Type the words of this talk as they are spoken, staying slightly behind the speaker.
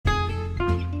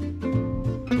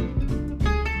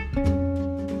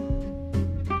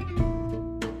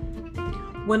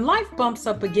When life bumps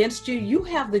up against you, you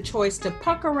have the choice to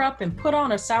pucker up and put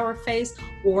on a sour face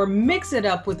or mix it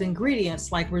up with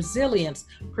ingredients like resilience,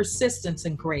 persistence,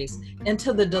 and grace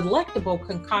into the delectable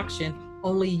concoction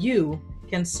only you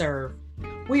can serve.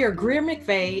 We are Greer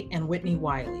McVeigh and Whitney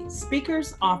Wiley,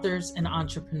 speakers, authors, and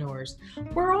entrepreneurs.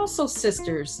 We're also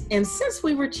sisters, and since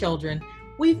we were children,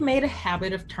 we've made a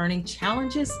habit of turning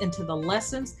challenges into the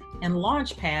lessons and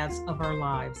launch paths of our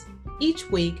lives. Each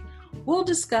week, we'll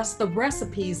discuss the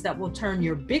recipes that will turn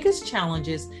your biggest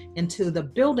challenges into the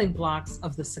building blocks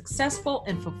of the successful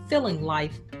and fulfilling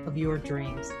life of your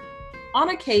dreams.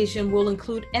 On occasion, we'll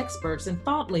include experts and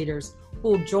thought leaders who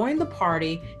will join the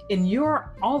party, and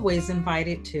you're always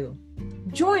invited too.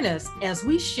 Join us as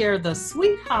we share the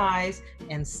sweet highs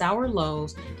and sour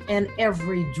lows and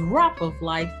every drop of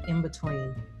life in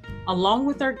between. Along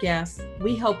with our guests,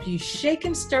 we help you shake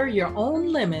and stir your own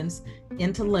lemons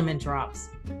into lemon drops.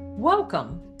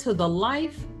 Welcome to the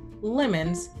Life,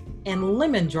 Lemons, and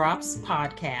Lemon Drops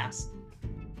podcast.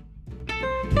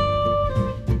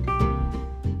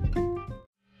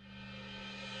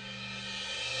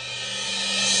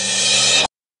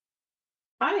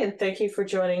 Hi, and thank you for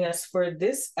joining us for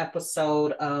this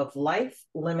episode of Life,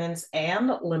 Lemons,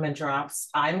 and Lemon Drops.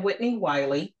 I'm Whitney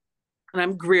Wiley. And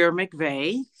I'm Greer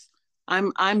McVeigh. I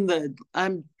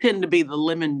tend to be the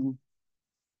lemon.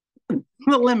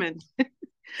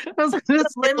 This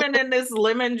lemon in this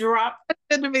lemon drop. I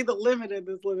tend to be the lemon in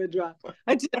this lemon drop.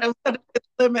 I was going to be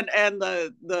the lemon and I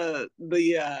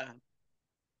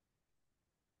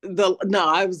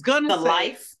was going to say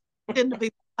life. I tend to be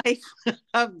the life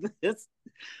of this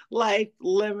life,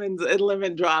 lemons and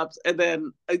lemon drops, and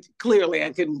then clearly I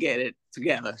couldn't get it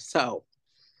together. So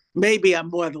maybe I'm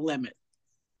more the lemon.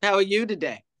 How are you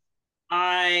today?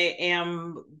 I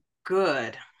am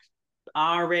good.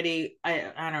 Already,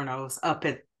 I don't know, I was up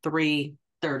at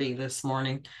 3:30 this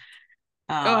morning.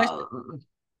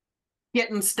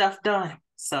 Getting stuff done.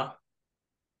 So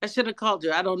I should have called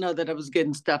you. I don't know that I was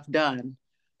getting stuff done.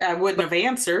 I wouldn't have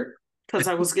answered because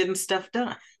I was getting stuff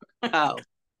done. Oh,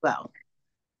 well,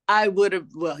 I would have,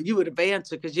 you would have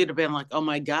answered because you'd have been like, oh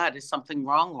my God, is something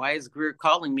wrong? Why is Greer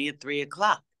calling me at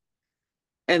 3:00?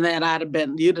 And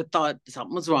then you'd have thought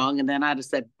something was wrong. And then I'd have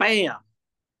said, bam.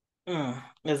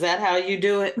 Is that how you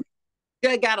do it?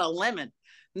 I got a lemon.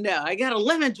 No, I got a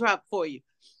lemon drop for you.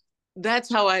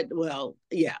 That's how I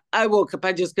woke up.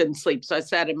 I just couldn't sleep. So I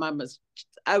sat in my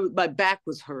back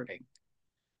was hurting.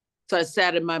 So I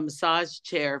sat in my massage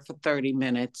chair for 30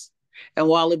 minutes. And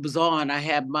while it was on, I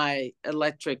had my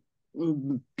electric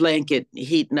blanket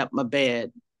heating up my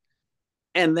bed.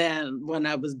 And then when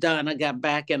I was done, I got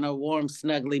back in a warm,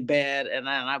 snuggly bed, and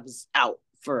then I was out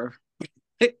for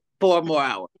 4 more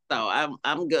hours. So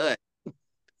I'm good.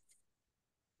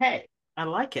 Hey, I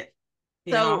like it.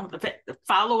 You know,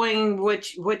 following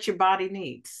what your body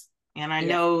needs. And I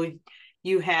know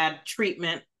you had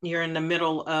treatment. You're in the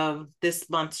middle of this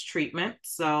month's treatment.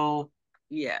 So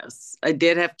yes, I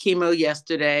did have chemo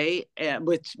yesterday,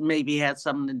 which maybe had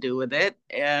something to do with it.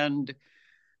 And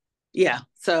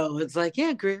so it's like,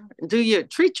 Greer,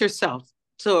 treat yourself.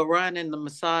 So I run in the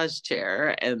massage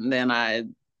chair, and then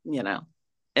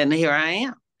and here I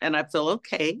am, and I feel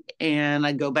okay. And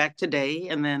I go back today,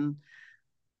 and then,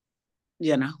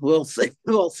 we'll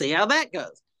see how that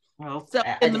goes. Well,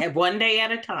 one day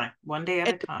at a time,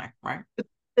 right? The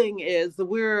thing is,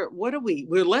 we're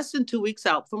less than 2 weeks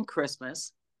out from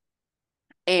Christmas,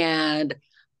 and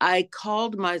I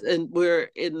called and we're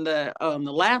in the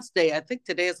last day. I think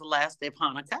today is the last day of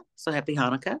Hanukkah. So happy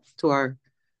Hanukkah to our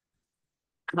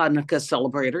Hanukkah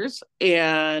celebrators.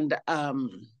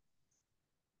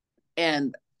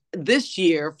 And this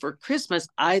year for Christmas,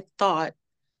 I thought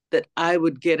that I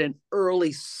would get an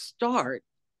early start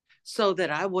so that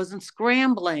I wasn't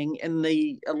scrambling in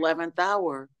the 11th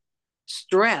hour,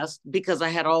 stressed because I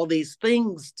had all these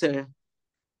things to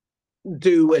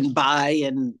do and buy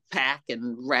and pack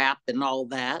and wrap and all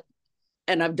that.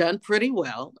 And I've done pretty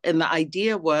well. And the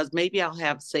idea was maybe I'll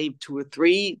have saved 2 or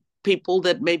 3 people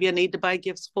that maybe I need to buy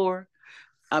gifts for,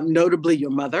 notably your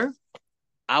mother,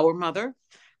 our mother.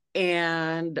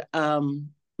 And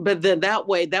but then that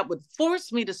way that would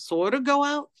force me to sort of go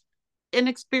out and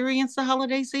experience the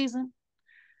holiday season,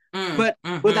 but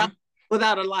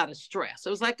without a lot of stress. It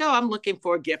was like, I'm looking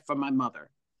for a gift for my mother.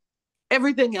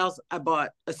 Everything else I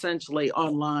bought essentially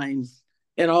online,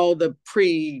 and all the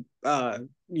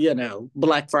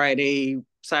Black Friday,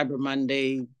 Cyber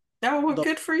Monday. Oh, well,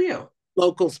 good for you.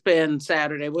 Local spend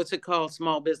Saturday. What's it called?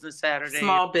 Small Business Saturday.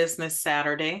 Small Business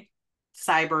Saturday.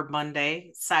 Cyber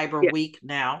Monday. Cyber Week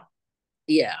now.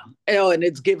 Yeah. Oh, and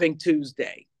it's Giving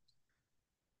Tuesday.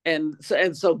 And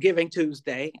so Giving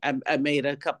Tuesday, I made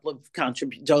a couple of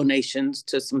donations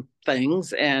to some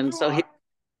things, and so here,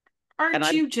 and Aren't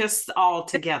I, you just all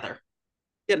together?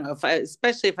 if I,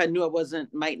 especially if I knew I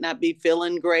might not be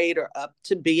feeling great or up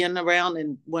to being around,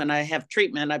 and when I have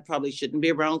treatment, I probably shouldn't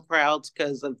be around crowds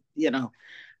because of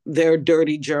their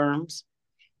dirty germs.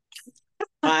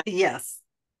 My Yes,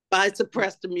 my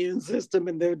suppressed immune system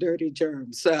and their dirty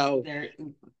germs. So there,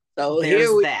 so here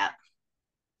there's we. that.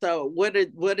 So what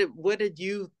did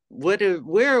you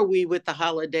where are we with the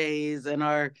holidays and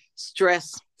our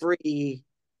stress free?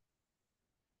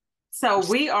 So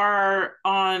we are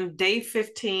on day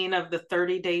 15 of the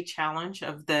 30-day challenge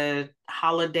of the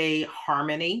Holiday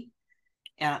Harmony,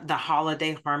 the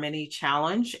Holiday Harmony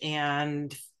Challenge.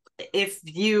 And if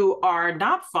you are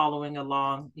not following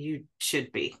along, you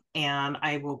should be. And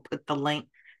I will put the link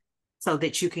so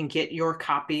that you can get your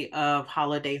copy of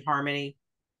Holiday Harmony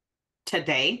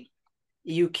today.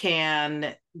 You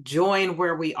can join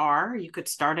where we are. You could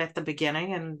start at the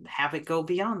beginning and have it go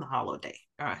beyond the holiday.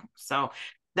 All right. So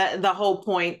the whole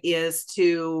point is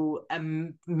to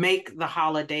make the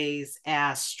holidays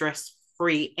as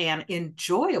stress-free and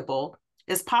enjoyable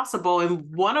as possible.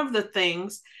 And one of the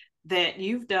things that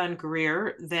you've done,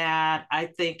 Greer, that I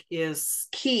think is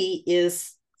key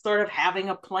is sort of having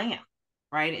a plan,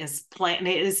 right? Is Oh,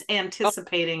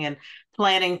 anticipating and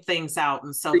planning things out.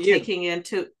 And so for you. taking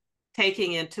into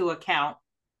account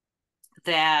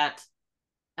that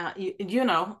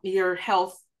your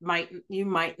health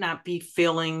might not be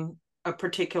feeling a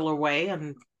particular way,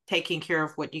 and taking care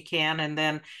of what you can, and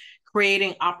then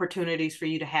creating opportunities for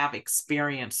you to have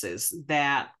experiences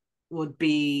that would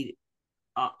be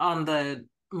on the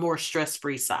more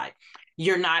stress-free side.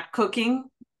 You're not cooking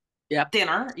Yep.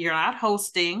 dinner, you're not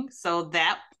hosting, so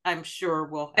that I'm sure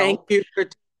will Thank help. you for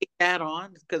taking that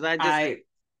on because I just I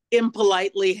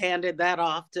impolitely handed that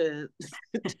off to.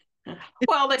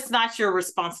 Well, it's not your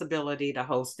responsibility to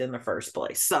host in the first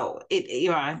place. So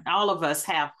all of us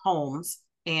have homes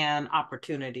and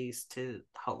opportunities to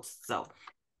host. So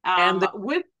And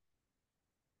with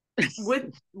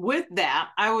that,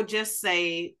 I would just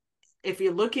say, if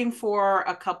you're looking for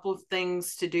a couple of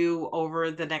things to do over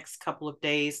the next couple of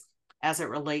days as it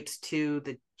relates to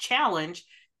the challenge,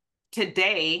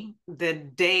 today, the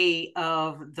day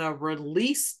of the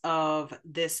release of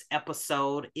this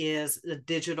episode, is the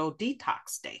digital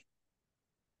detox day.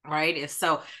 Right.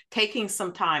 So taking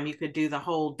some time, you could do the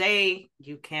whole day.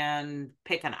 You can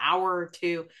pick an hour or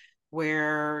two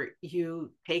where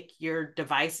you take your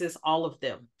devices, all of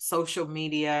them, social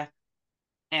media,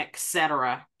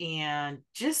 etc., and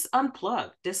just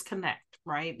unplug, disconnect.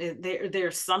 Right.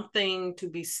 There's something to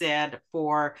be said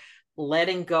for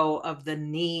letting go of the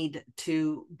need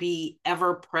to be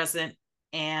ever present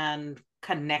and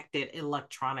connected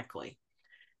electronically.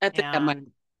 I think I might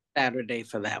And Saturday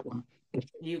for that one.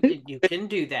 you can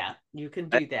do that. You can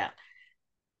do that.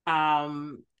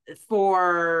 Um,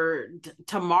 for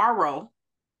tomorrow,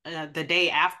 the day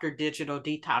after digital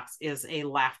detox is a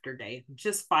laughter day.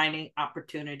 Just finding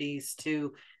opportunities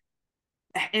to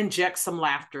inject some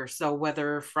laughter. So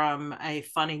whether from a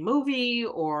funny movie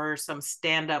or some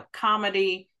stand-up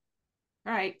comedy,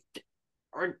 right,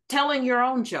 or telling your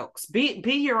own jokes, be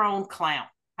your own clown.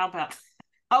 How about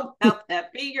how about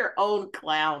that? Be your own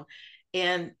clown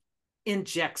and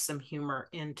inject some humor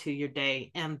into your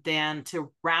day. And then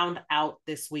to round out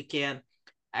this weekend,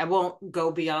 I won't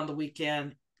go beyond the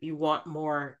weekend. If you want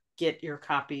more, get your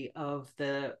copy of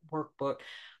the workbook.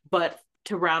 But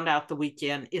to round out the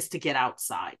weekend is to get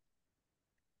outside.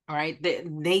 All right. The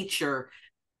nature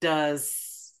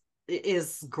does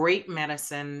is great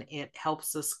medicine. It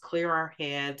helps us clear our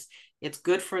heads. It's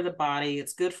good for the body.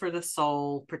 It's good for the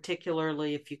soul,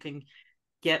 particularly if you can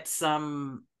get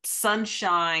some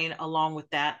sunshine along with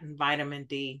that, and vitamin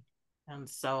D. And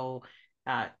so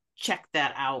check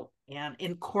that out and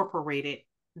incorporate it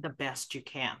the best you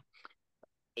can.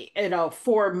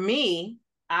 For me,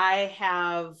 I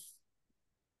have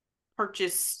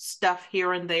purchased stuff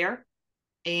here and there,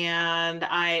 and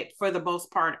for the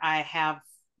most part, I have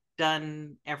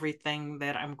done everything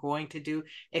that I'm going to do,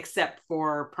 except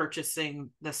for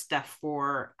purchasing the stuff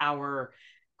for our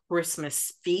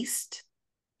Christmas feast.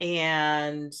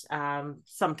 And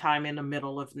sometime in the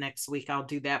middle of next week, I'll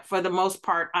do that. For the most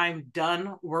part, I'm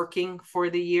done working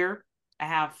for the year. I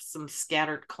have some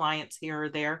scattered clients here or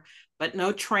there, but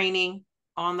no training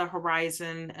on the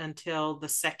horizon until the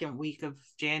second week of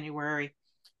January.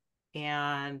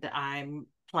 And I'm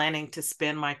planning to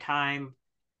spend my time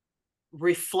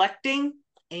reflecting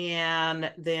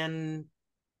and then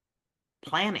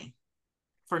planning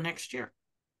for next year.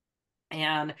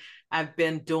 And I've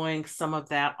been doing some of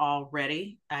that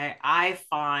already. I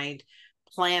find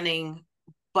planning,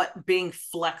 but being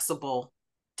flexible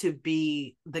to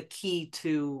be the key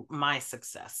to my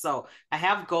success. So I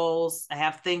have goals, I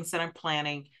have things that I'm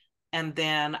planning, and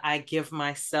then I give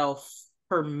myself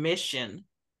permission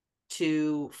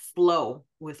to flow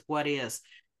with what is,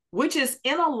 which is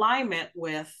in alignment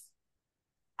with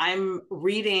I'm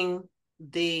reading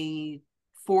the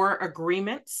Four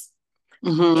Agreements.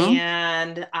 Mm-hmm.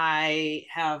 And I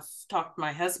have talked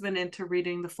my husband into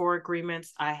reading the Four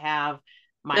Agreements. I have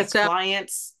my That's out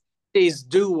clients. these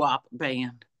doo-wop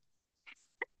band.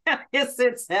 Yes,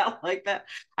 it sounds like that.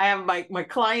 I have my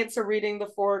clients are reading the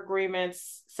Four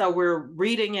Agreements. So we're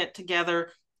reading it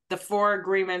together. The Four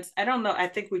Agreements, I don't know, I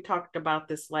think we talked about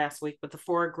this last week, but the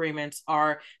Four Agreements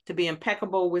are to be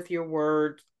impeccable with your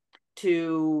word,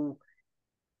 to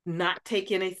not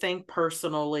take anything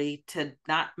personally, to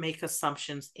not make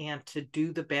assumptions, and to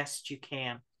do the best you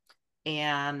can.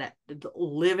 And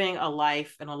living a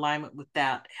life in alignment with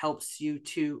that helps you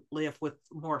to live with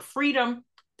more freedom.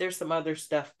 There's some other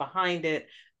stuff behind it,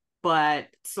 but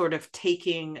sort of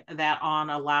taking that on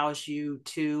allows you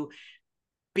to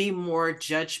be more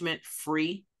judgment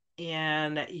free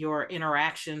in your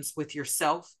interactions with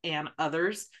yourself and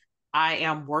others. I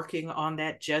am working on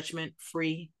that judgment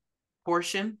free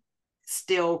portion,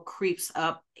 still creeps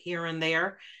up here and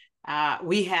there.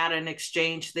 We had an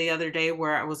exchange the other day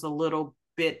where I was a little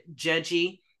bit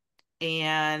judgy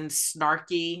and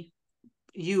snarky.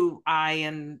 You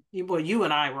and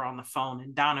I were on the phone,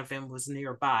 and Donovan was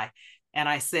nearby, and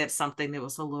I said something that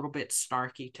was a little bit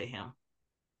snarky to him.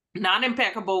 Not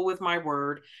impeccable with my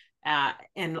word,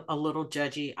 and a little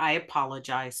judgy. I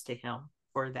apologized to him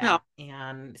for No, that,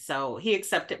 and so he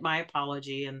accepted my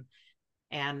apology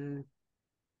and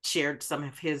shared some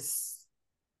of his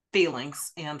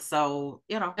feelings. And so,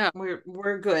 no.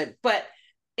 we're good. But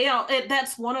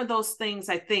that's one of those things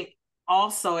I think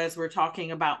also, as we're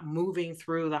talking about moving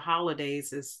through the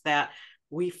holidays, is that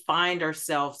we find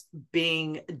ourselves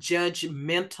being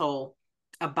judgmental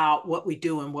about what we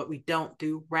do and what we don't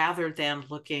do, rather than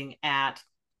looking at,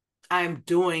 I'm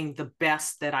doing the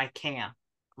best that I can,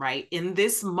 right? In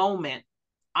this moment,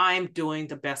 I'm doing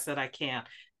the best that I can.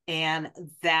 And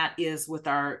that is with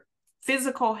our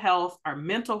physical health, our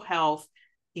mental health,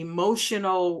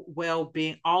 emotional well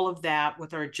being, all of that,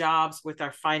 with our jobs, with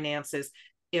our finances.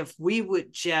 If we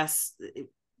would just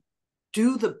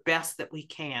do the best that we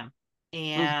can,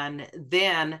 Mm. and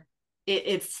then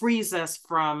it frees us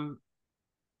from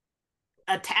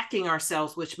attacking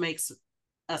ourselves, which makes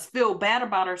us feel bad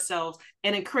about ourselves,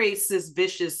 and it creates this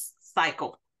vicious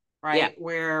cycle, Yeah. right,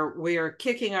 where we're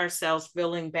kicking ourselves,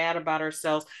 feeling bad about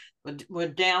ourselves, we're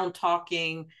down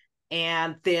talking,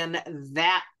 and then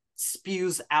that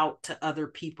spews out to other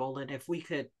people. And if we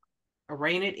could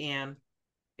rein it in,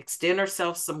 extend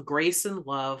ourselves some grace and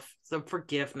love, some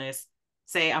forgiveness,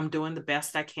 say, I'm doing the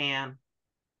best I can,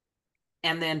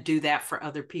 and then do that for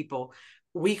other people,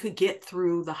 we could get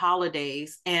through the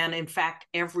holidays, and in fact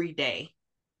every day,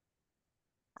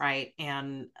 right?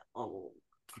 And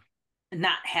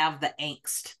not have the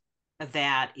angst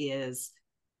that is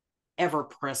ever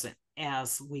present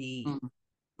as we Mm.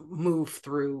 move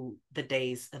through the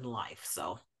days in life.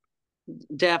 So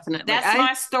Definitely. that's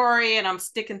my story, and I'm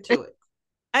sticking to it.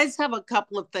 I just have a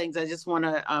couple of things I just want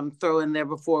to throw in there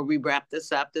before we wrap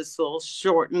this up. This little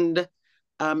shortened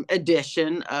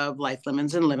edition of Life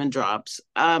Lemons and Lemon Drops.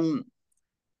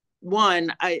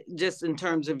 One, I just in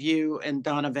terms of you and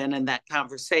Donovan and that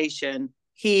conversation,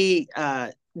 he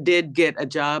did get a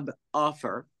job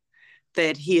offer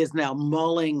that he is now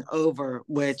mulling over,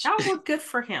 which Oh, well, good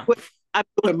for him. I'm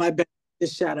doing my best to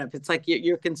shut up. It's like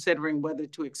you're considering whether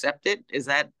to accept it. Is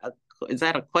that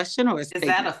a question or a Is statement?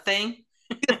 that a thing?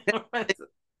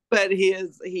 But he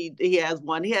has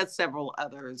one. He has several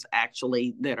others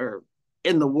actually that are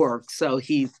in the works. So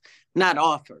he's not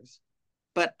offers,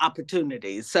 but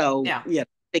opportunities. So Yeah. yeah, I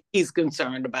think he's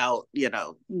concerned about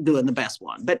doing the best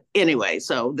one. But anyway,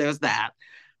 so there's that.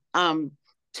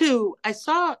 Two, I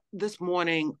saw this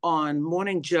morning on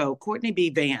Morning Joe, Courtney B.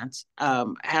 Vance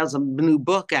has a new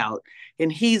book out,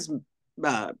 and he's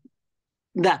not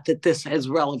that this is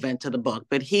relevant to the book,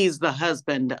 but he's the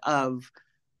husband of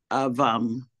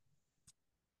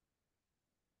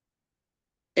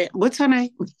what's her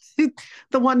name?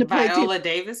 The one that played Viola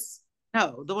Davis.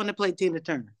 no, the one that played Tina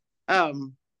Turner.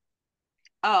 Um,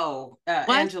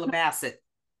 Angela Bassett.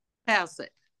 Bassett.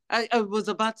 I was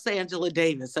about to say Angela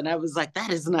Davis, and I was like, that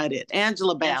is not it.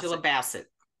 Angela Angela Bassett.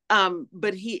 Bassett.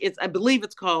 But I believe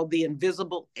it's called The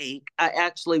Invisible Ink. I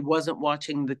actually wasn't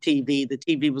watching the TV. The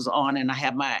TV was on, and I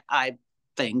had my iPad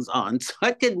things on, so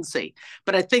I couldn't see.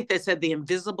 But I think they said The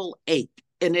Invisible Ache,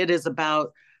 and it is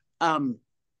about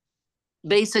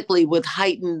basically with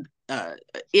heightened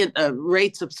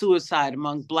rates of suicide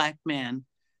among Black men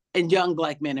and young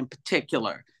Black men in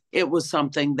particular. It was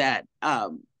something that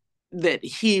that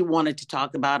he wanted to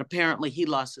talk about. Apparently, he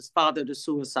lost his father to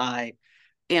suicide,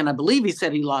 and I believe he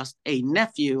said he lost a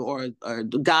nephew or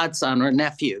godson or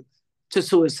nephew to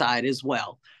suicide as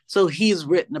well. So he's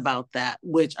written about that,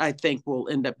 which I think will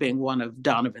end up being one of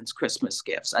Donovan's Christmas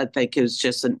gifts. I think is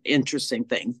just an interesting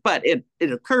thing. But it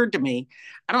occurred to me,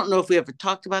 I don't know if we ever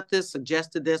talked about this,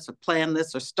 suggested this, or planned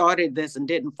this, or started this and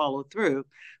didn't follow through.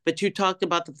 But you talked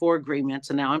about the 4 agreements,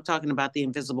 and now I'm talking about The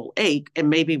Invisible Ache, and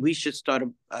maybe we should start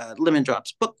a Lemon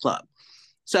Drops book club.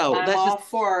 So I'm all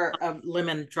for a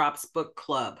Lemon Drops book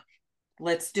club.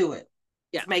 Let's do it.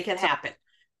 Yeah. Let's make it happen.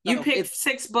 You pick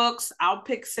 6 books. I'll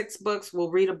pick 6 books.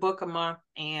 We'll read a book a month,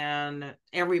 and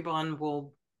everyone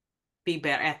will be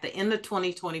better. At the end of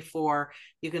 2024,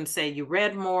 you can say you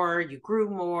read more, you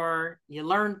grew more, you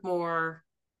learned more.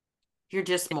 You're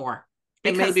just more.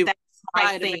 Because maybe that's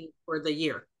my thing for the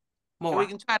year. More. We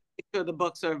can try to make sure the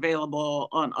books are available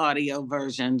on audio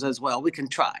versions as well. We can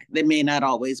try. They may not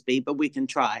always be, but we can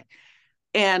try.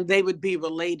 And they would be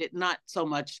related, not so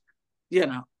much,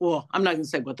 well, I'm not going to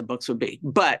say what the books would be,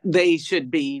 but they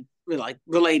should be like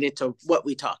related to what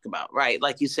we talk about, right?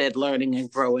 Like you said, learning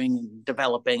and growing and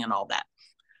developing and all that.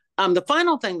 The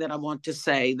final thing that I want to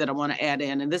say that I want to add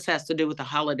in, and this has to do with the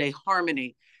holiday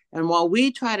harmony. And while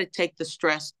we try to take the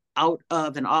stress out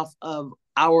of and off of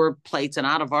our plates and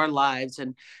out of our lives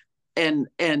and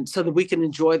so that we can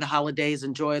enjoy the holidays,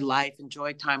 enjoy life,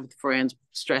 enjoy time with friends,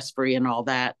 stress-free and all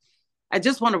that, I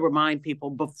just want to remind people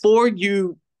before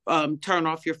you turn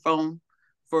off your phone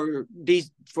for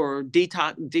digital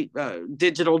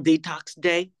detox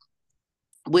day,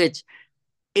 which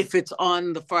if it's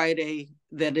on the Friday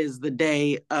that is the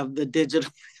day of the digital,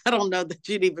 I don't know that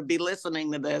you'd even be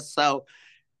listening to this. So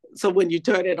when you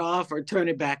turn it off or turn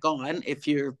it back on, if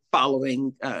you're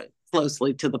following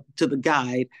closely to the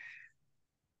guide,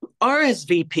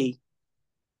 RSVP.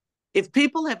 If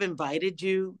people have invited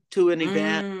you to an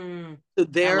event, to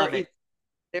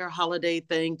their holiday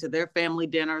thing, to their family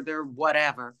dinner, their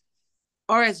whatever,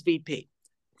 RSVP.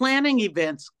 Planning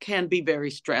events can be very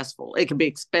stressful. It can be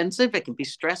expensive, it can be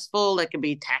stressful, it can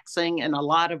be taxing in a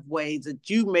lot of ways that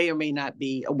you may or may not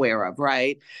be aware of,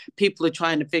 right? People are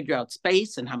trying to figure out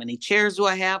space and how many chairs do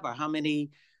I have, or how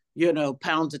many,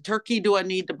 pounds of turkey do I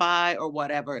need to buy, or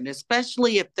whatever. And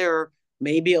especially if they're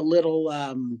maybe a little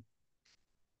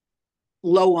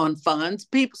low on funds,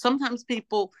 sometimes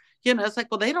people, it's like,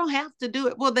 well, they don't have to do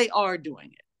it. Well, they are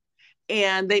doing it.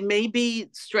 And they may be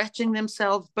stretching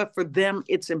themselves, but for them,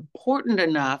 it's important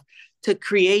enough to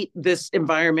create this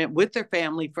environment with their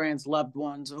family, friends, loved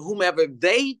ones, or whomever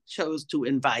they chose to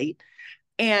invite.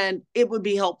 And it would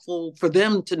be helpful for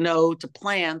them to know, to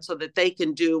plan so that they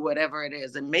can do whatever it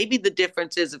is. And maybe the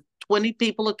difference is if 20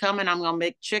 people are coming, I'm going to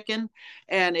make chicken.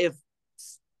 And if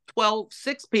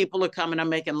 6 people are coming, I'm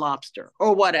making lobster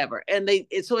or whatever. And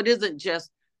so it isn't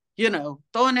just, throw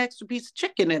an extra piece of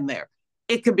chicken in there.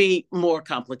 It could be more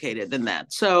complicated than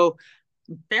that. So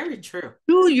very true.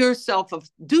 Do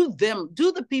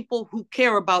the people who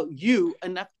care about you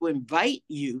enough to invite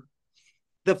you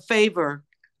the favor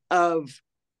of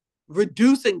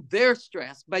reducing their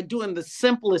stress by doing the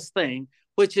simplest thing,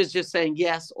 which is just saying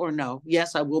yes or no.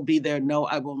 Yes, I will be there. No,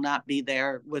 I will not be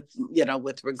there,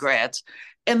 with regrets.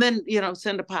 And then,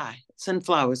 send a pie, send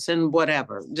flowers, send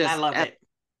whatever. I love it.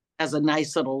 As a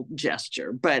nice little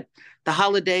gesture. But the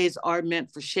holidays are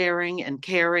meant for sharing and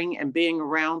caring and being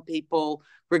around people,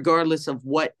 regardless of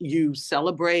what you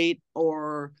celebrate,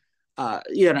 or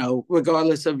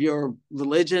regardless of your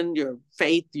religion, your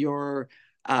faith, your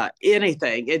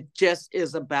anything. It just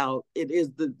is about, it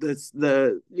is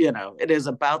it is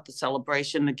about the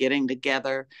celebration, the getting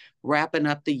together, wrapping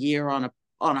up the year on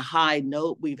a high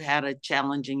note. We've had a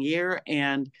challenging year,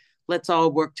 and let's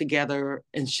all work together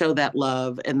and show that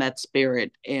love and that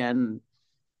spirit and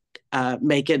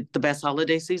make it the best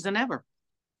holiday season ever.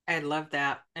 I love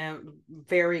that.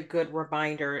 Very good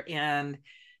reminder. And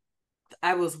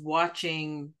I was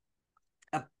watching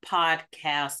a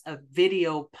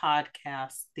video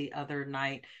podcast the other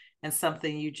night, and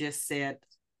something you just said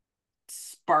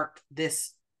sparked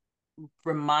this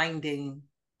reminder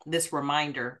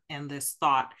and this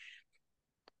thought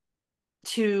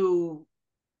to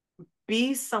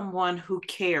be someone who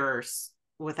cares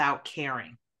without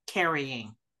carrying,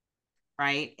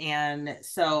 right? And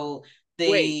so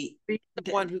be the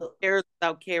one who cares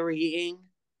without carrying.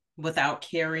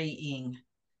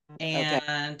 Okay.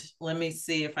 And let me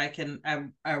see if I can,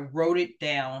 I wrote it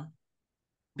down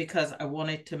because I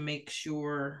wanted to make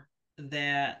sure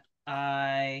that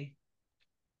I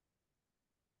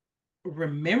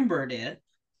remembered it.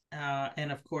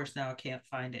 And of course, now I can't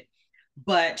find it.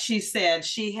 But she said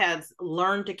she has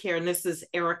learned to care, and this is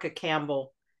Erica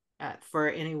Campbell. For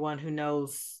anyone who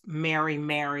knows Mary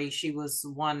Mary, she was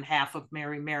one half of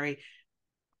Mary Mary,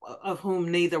 of whom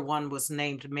neither one was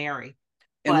named Mary.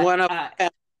 And But one of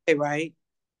them, right?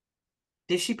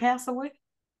 did she pass away?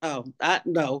 Oh,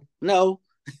 no, no.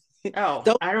 Oh,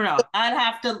 Don't. I don't know. I'll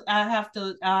have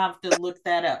to look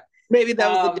that up. Maybe that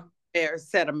was Um, a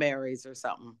set of Marys or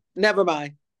something. Never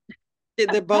mind.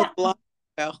 They're both blonde.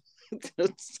 Well,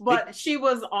 but she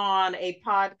was on a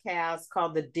podcast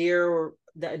called the Dear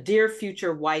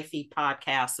Future Wifey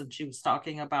podcast, and she was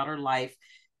talking about her life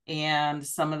and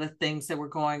some of the things that were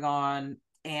going on.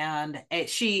 And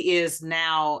she is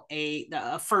now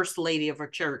a first lady of her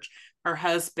church. Her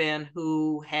husband,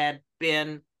 who had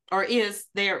been or is,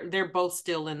 they're both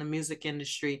still in the music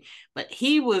industry, but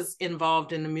he was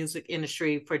involved in the music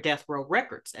industry for Death Row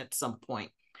Records at some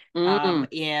point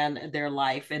in their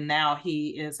life. And now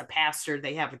he is a pastor.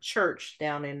 They have a church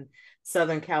down in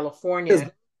Southern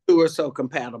California. Two are so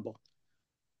compatible.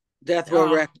 Death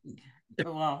Row Oh, Records.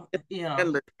 well,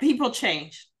 people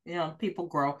change, people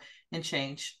grow and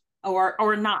change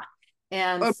or not.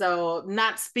 And so,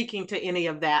 not speaking to any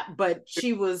of that, but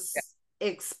she was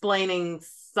explaining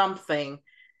something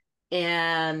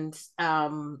and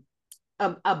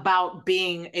about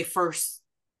being a first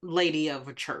lady of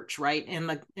a church, right? And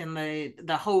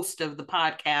the host of the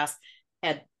podcast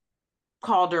had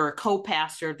called her a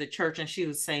co-pastor of the church, and she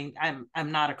was saying,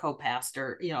 I'm not a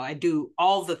co-pastor, I do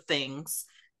all the things.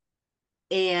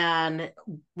 And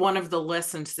one of the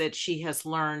lessons that she has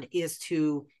learned is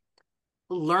to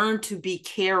learn to be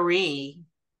caring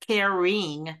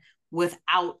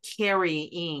without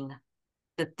carrying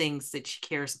the things that she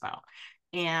cares about.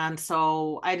 And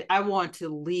so I want to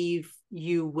leave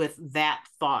you with that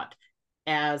thought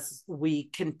as we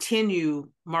continue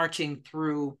marching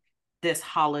through this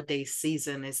holiday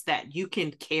season, is that you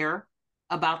can care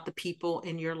about the people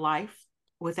in your life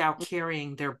without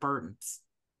carrying their burdens.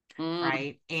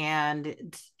 Right.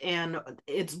 And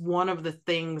it's one of the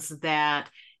things that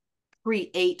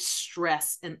create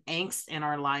stress and angst in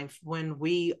our life when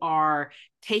we are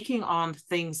taking on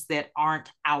things that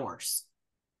aren't ours.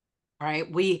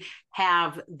 Right. We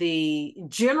have the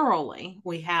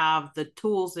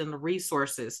tools and the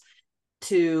resources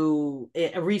to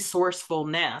a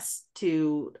resourcefulness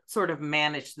to sort of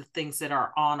manage the things that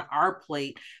are on our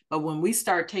plate. But when we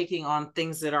start taking on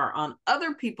things that are on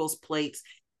other people's plates,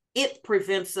 it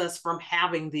prevents us from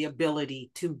having the ability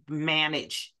to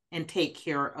manage and take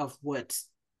care of what's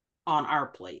on our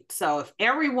plate. So if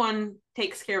everyone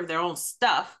takes care of their own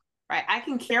stuff, right, I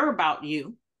can care about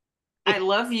you. I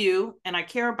love you and I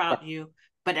care about you,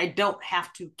 but I don't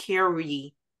have to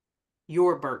carry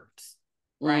your burdens,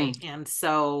 right? And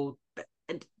so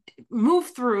move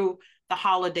through the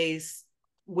holidays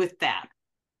with that,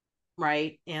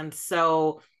 right? And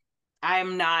so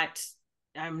I'm not,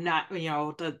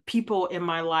 the people in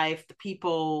my life, the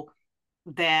people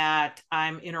that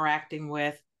I'm interacting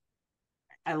with,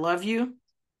 I love you,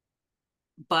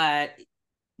 but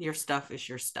your stuff is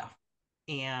your stuff.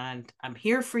 And I'm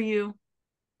here for you,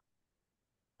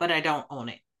 but I don't own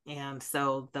it. And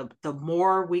so the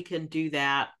more we can do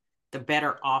that, the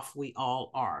better off we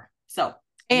all are. So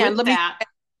and with let me that,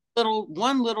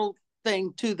 one little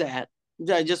thing to that.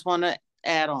 I just want to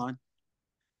add on.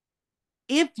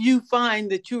 If you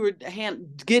find that you're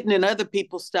getting in other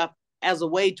people's stuff as a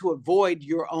way to avoid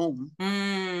your own,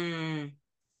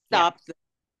 stop,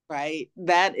 right?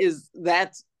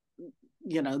 That's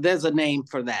there's a name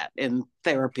for that in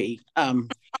therapy.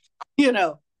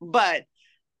 But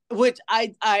which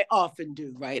I often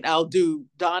do, right? I'll do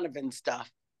Donovan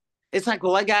stuff. It's like,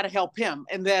 well, I got to help him,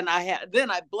 and then I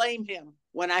blame him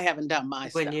when I haven't done my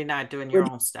when stuff. you're not doing your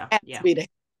own stuff. Yeah.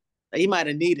 He might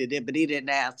have needed it, but he didn't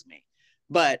ask me.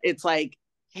 But it's like,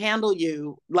 handle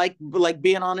you like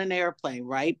being on an airplane,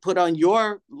 right? Put on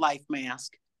your life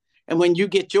mask, and when you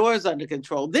get yours under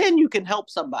control, then you can help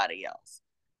somebody else.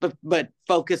 But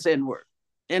focus inward,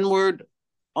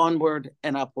 onward,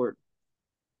 and upward.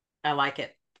 I like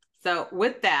it. So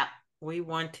with that, we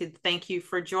want to thank you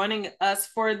for joining us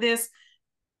for this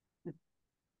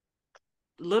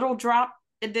little drop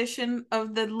edition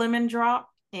of the Lemon Drop.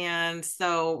 And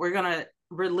so we're going to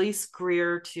release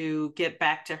Greer to get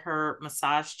back to her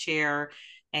massage chair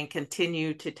and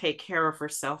continue to take care of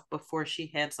herself before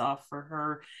she heads off for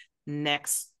her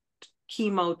next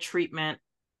chemo treatment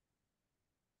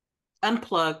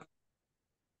unplug,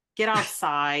 get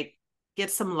outside,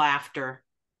 get some laughter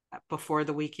before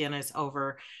the weekend is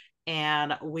over.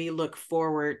 And we look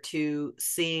forward to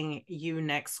seeing you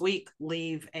next week.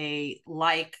 Leave a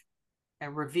like, a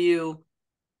review,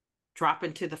 drop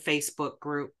into the Facebook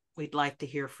group. We'd like to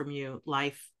hear from you.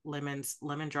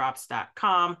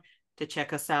 LifeLemonsLemonDrops.com to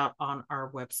check us out on our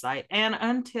website. And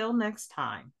until next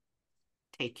time,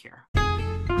 take care.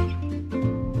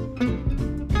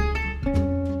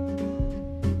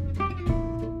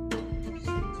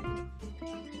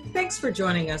 Thanks for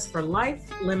joining us for Life,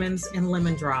 Lemons, and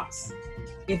Lemon Drops.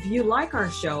 If you like our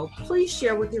show, please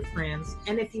share with your friends.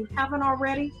 And if you haven't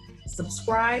already,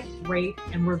 subscribe, rate,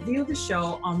 and review the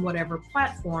show on whatever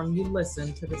platform you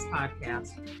listen to this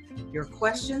podcast. Your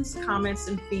questions, comments,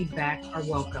 and feedback are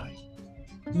welcome.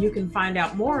 You can find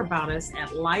out more about us at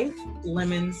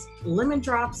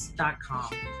LifeLemonsLemonDrops.com.